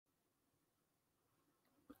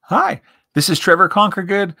Hi, this is Trevor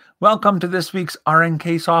Conquergood. Welcome to this week's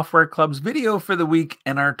RNK Software Club's video for the week.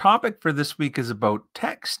 And our topic for this week is about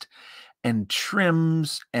text and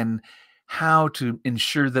trims and how to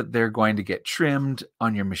ensure that they're going to get trimmed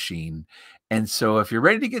on your machine. And so if you're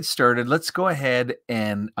ready to get started, let's go ahead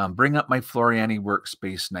and bring up my Floriani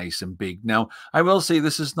workspace nice and big. Now, I will say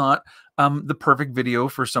this is not the perfect video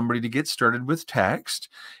for somebody to get started with text.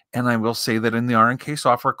 And I will say that in the RNK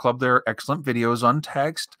Software Club, there are excellent videos on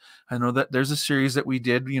text. I know that there's a series that we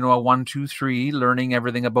did, a 1, 2, 3, learning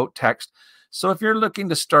everything about text. So if you're looking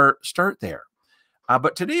to start there.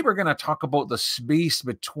 But today we're going to talk about the space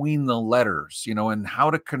between the letters, and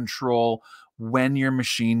how to control when your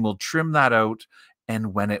machine will trim that out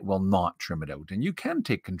and when it will not trim it out. And you can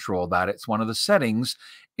take control of that. It's one of the settings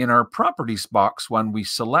in our properties box when we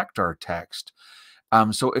select our text.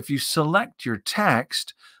 So if you select your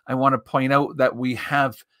text, I want to point out that we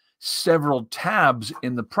have several tabs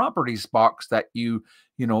in the properties box that you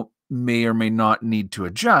may or may not need to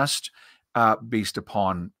adjust based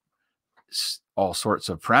upon all sorts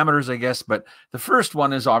of parameters, I guess. But the first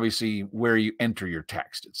one is obviously where you enter your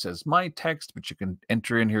text. It says my text, but you can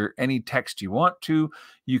enter in here any text you want to.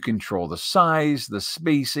 You control the size, the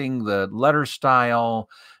spacing, the letter style.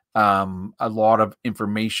 A lot of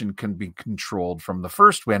information can be controlled from the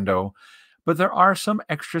first window, but there are some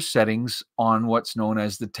extra settings on what's known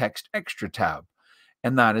as the text extra tab.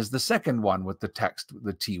 And that is the second one with the text,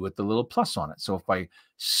 the T with the little plus on it. So if I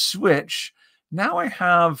switch, now I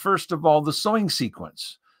have, first of all, the sewing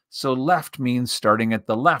sequence. So left means starting at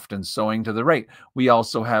the left and sewing to the right. We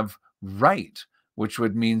also have right, which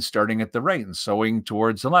would mean starting at the right and sewing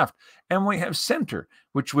towards the left. And we have center,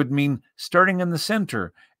 which would mean starting in the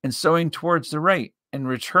center and sewing towards the right and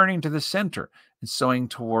returning to the center and sewing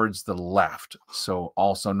towards the left. So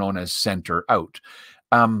also known as center out.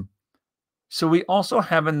 So we also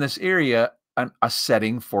have in this area a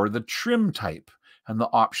setting for the trim type. And the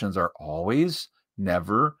options are always,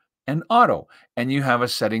 never, and auto. And you have a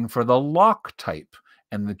setting for the lock type.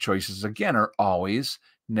 And the choices, again, are always,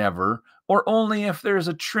 never, or only if there's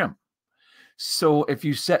a trim. So if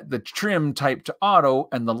you set the trim type to auto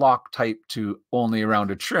and the lock type to only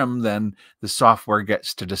around a trim, then the software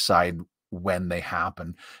gets to decide when they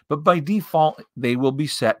happen. But by default, they will be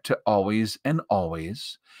set to always and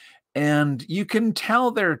always. And you can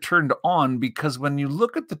tell they're turned on because when you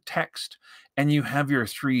look at the text and you have your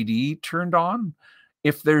 3D turned on,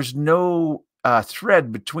 if there's no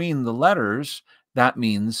thread between the letters, that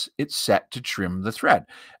means it's set to trim the thread.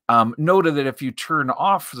 Note that if you turn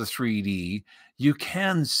off the 3D, you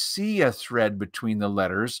can see a thread between the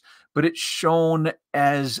letters, but it's shown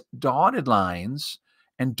as dotted lines.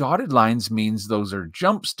 And dotted lines means those are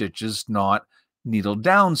jump stitches, not needle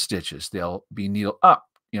down stitches. They'll be needle up,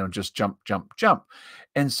 just jump, jump, jump.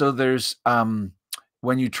 And so there's,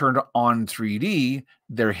 when you turn on 3D,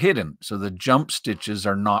 they're hidden. So the jump stitches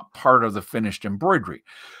are not part of the finished embroidery.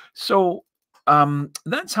 So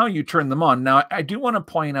that's how you turn them on. Now, I do want to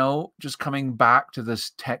point out, just coming back to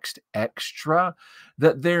this text extra,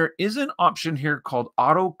 that there is an option here called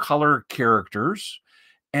auto color characters.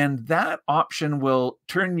 And that option will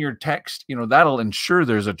turn your text, that'll ensure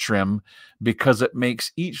there's a trim because it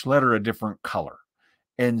makes each letter a different color.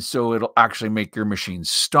 And so it'll actually make your machine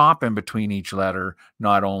stop in between each letter.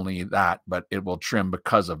 Not only that, but it will trim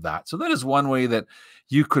because of that. So that is one way that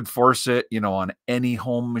you could force it, on any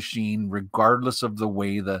home machine, regardless of the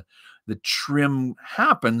way the trim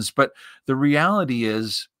happens. But the reality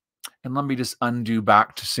is, and let me just undo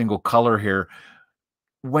back to single color here.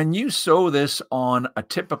 When you sew this on a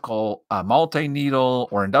typical multi-needle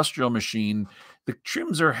or industrial machine, the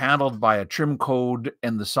trims are handled by a trim code,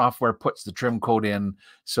 and the software puts the trim code in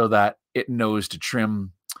so that it knows to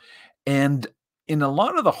trim. And in a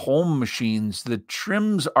lot of the home machines, the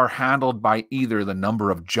trims are handled by either the number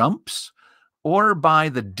of jumps or by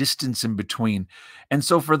the distance in between. And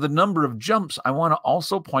so for the number of jumps, I want to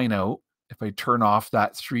also point out, if I turn off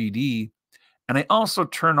that 3D, and I also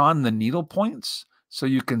turn on the needle points, so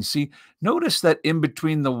you can see, notice that in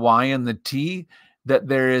between the Y and the T, that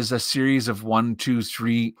there is a series of 1, 2,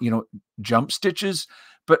 3, jump stitches.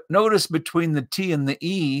 But notice between the T and the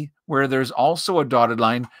E, where there's also a dotted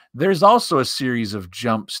line, there's also a series of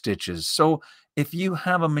jump stitches. So if you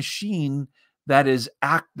have a machine that is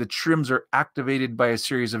the trims are activated by a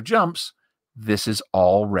series of jumps, this is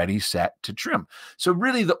already set to trim. So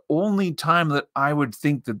really the only time that I would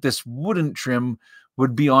think that this wouldn't trim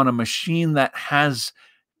would be on a machine that has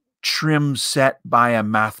trim set by a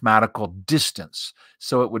mathematical distance.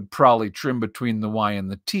 So it would probably trim between the Y and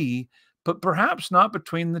the T, but perhaps not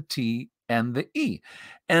between the T and the E.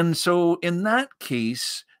 And so in that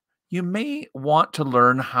case, you may want to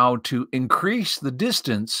learn how to increase the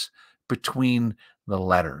distance between the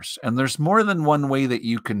letters. And there's more than one way that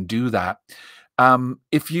you can do that.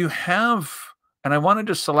 If you have, and I wanted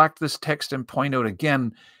to select this text and point out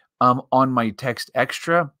again on my text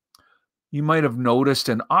extra, you might have noticed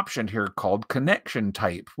an option here called connection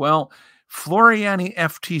type. Well, Floriani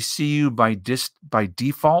FTCU by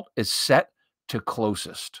default is set to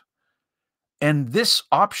closest. And this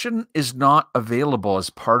option is not available as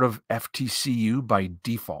part of FTCU by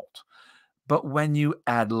default. But when you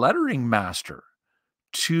add lettering master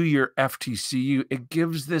to your FTCU, it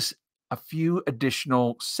gives this a few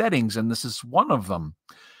additional settings, and this is one of them.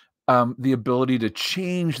 The ability to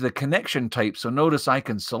change the connection type. So notice I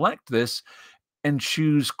can select this and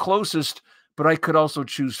choose closest, but I could also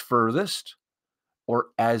choose furthest or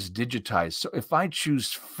as digitized. So if I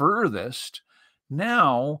choose furthest,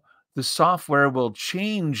 now the software will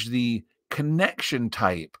change the connection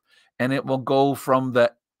type, and it will go from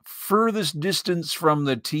the furthest distance from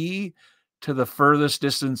the T to the furthest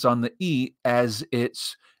distance on the E as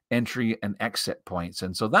its entry and exit points.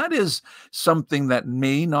 And so that is something that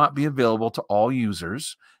may not be available to all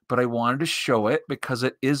users, but I wanted to show it because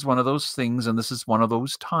it is one of those things, and this is one of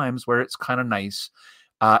those times where it's kind of nice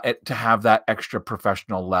to have that extra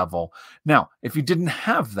professional level. Now, if you didn't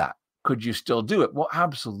have that, could you still do it? Well,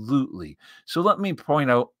 absolutely. So let me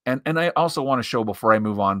point out, and I also want to show before I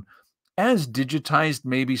move on, as digitized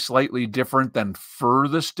may be slightly different than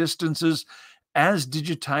furthest distances. As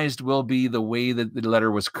digitized will be the way that the letter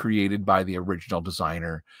was created by the original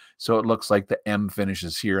designer. So it looks like the M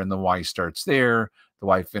finishes here and the Y starts there, the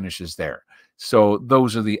Y finishes there. So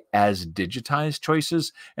those are the as digitized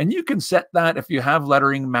choices. And you can set that if you have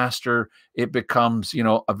lettering master, it becomes,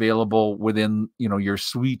 available within, your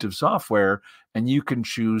suite of software, and you can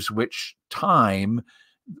choose which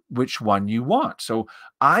one you want. So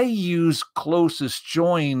I use closest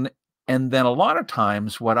join. And then a lot of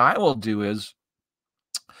times what I will do is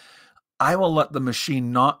I will let the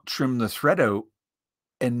machine not trim the thread out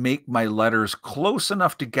and make my letters close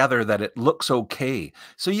enough together that it looks okay.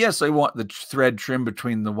 So yes, I want the thread trimmed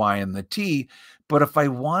between the Y and the T, but if I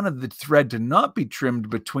wanted the thread to not be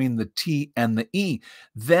trimmed between the T and the E,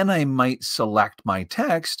 then I might select my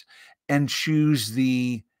text and choose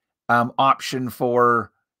the option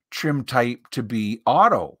for trim type to be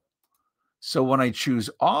auto. So when I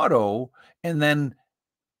choose auto, and then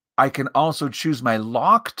I can also choose my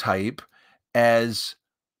lock type as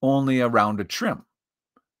only around a trim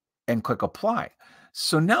and click apply.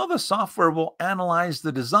 So now the software will analyze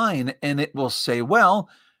the design and it will say, well,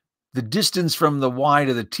 the distance from the Y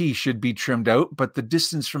to the T should be trimmed out, but the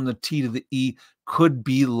distance from the T to the E could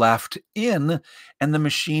be left in, and the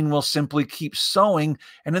machine will simply keep sewing.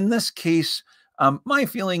 And in this case, my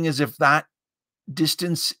feeling is if that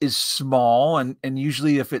distance is small, and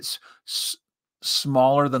usually if it's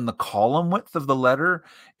smaller than the column width of the letter,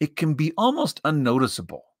 it can be almost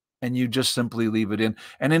unnoticeable, and you just simply leave it in.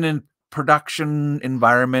 And in a production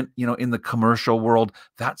environment, in the commercial world,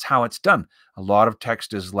 that's how it's done. A lot of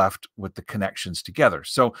text is left with the connections together.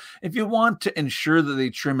 So if you want to ensure that they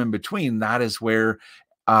trim in between, that is where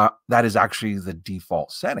that is actually the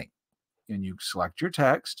default setting. And you select your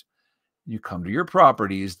text, you come to your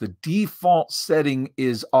properties, the default setting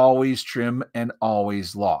is always trim and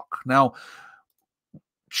always lock. Now,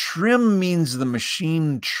 trim means the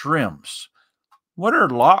machine trims. What are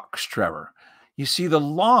locks, Trevor? You see, the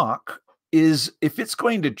lock is if it's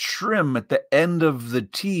going to trim at the end of the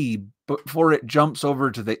T before it jumps over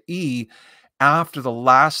to the E, after the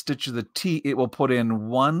last stitch of the T, it will put in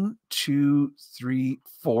 1, 2, 3,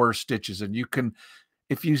 4 stitches. And you can,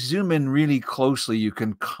 if you zoom in really closely, you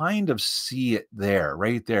can kind of see it there,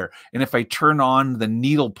 right there. And if I turn on the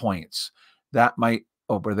needle points, that might,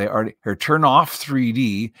 oh, but they already here, turn off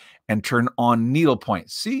 3D and turn on needle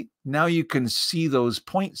points. See, now you can see those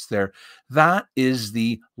points there. That is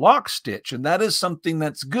the lock stitch. And that is something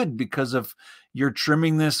that's good because if you're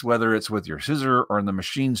trimming this, whether it's with your scissor or the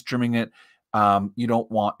machine's trimming it, you don't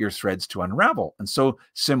want your threads to unravel. And so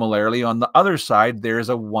similarly on the other side, there's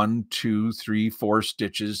a 1, 2, 3, 4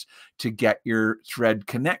 stitches to get your thread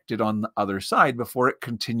connected on the other side before it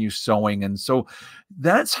continues sewing. And so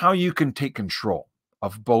that's how you can take control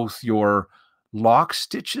of both your lock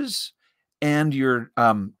stitches and your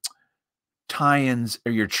tie-ins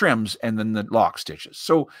or your trims, and then the lock stitches.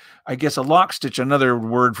 So I guess a lock stitch, another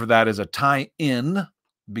word for that is a tie-in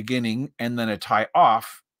beginning and then a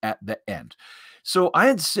tie-off at the end. So I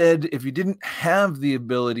had said if you didn't have the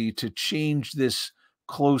ability to change this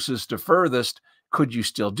closest to furthest, could you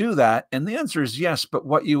still do that? And the answer is yes, but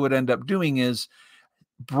what you would end up doing is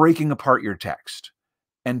breaking apart your text.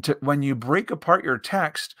 And when you break apart your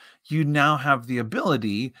text, you now have the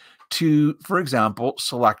ability to, for example,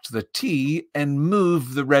 select the T and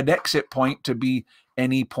move the red exit point to be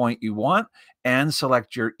any point you want, and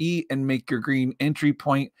select your E and make your green entry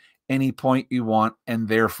point any point you want. And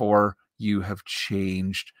therefore, you have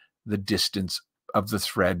changed the distance of the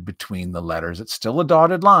thread between the letters. It's still a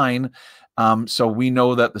dotted line. So we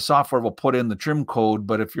know that the software will put in the trim code,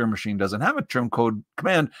 but if your machine doesn't have a trim code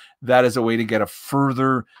command, that is a way to get a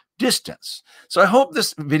further distance. So I hope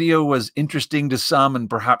this video was interesting to some and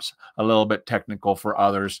perhaps a little bit technical for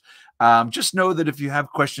others. Just know that if you have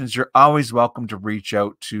questions, you're always welcome to reach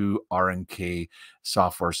out to R&K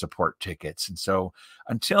Software Support Tickets. And so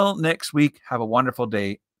until next week, have a wonderful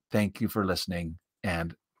day. Thank you for listening,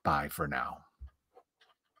 and bye for now.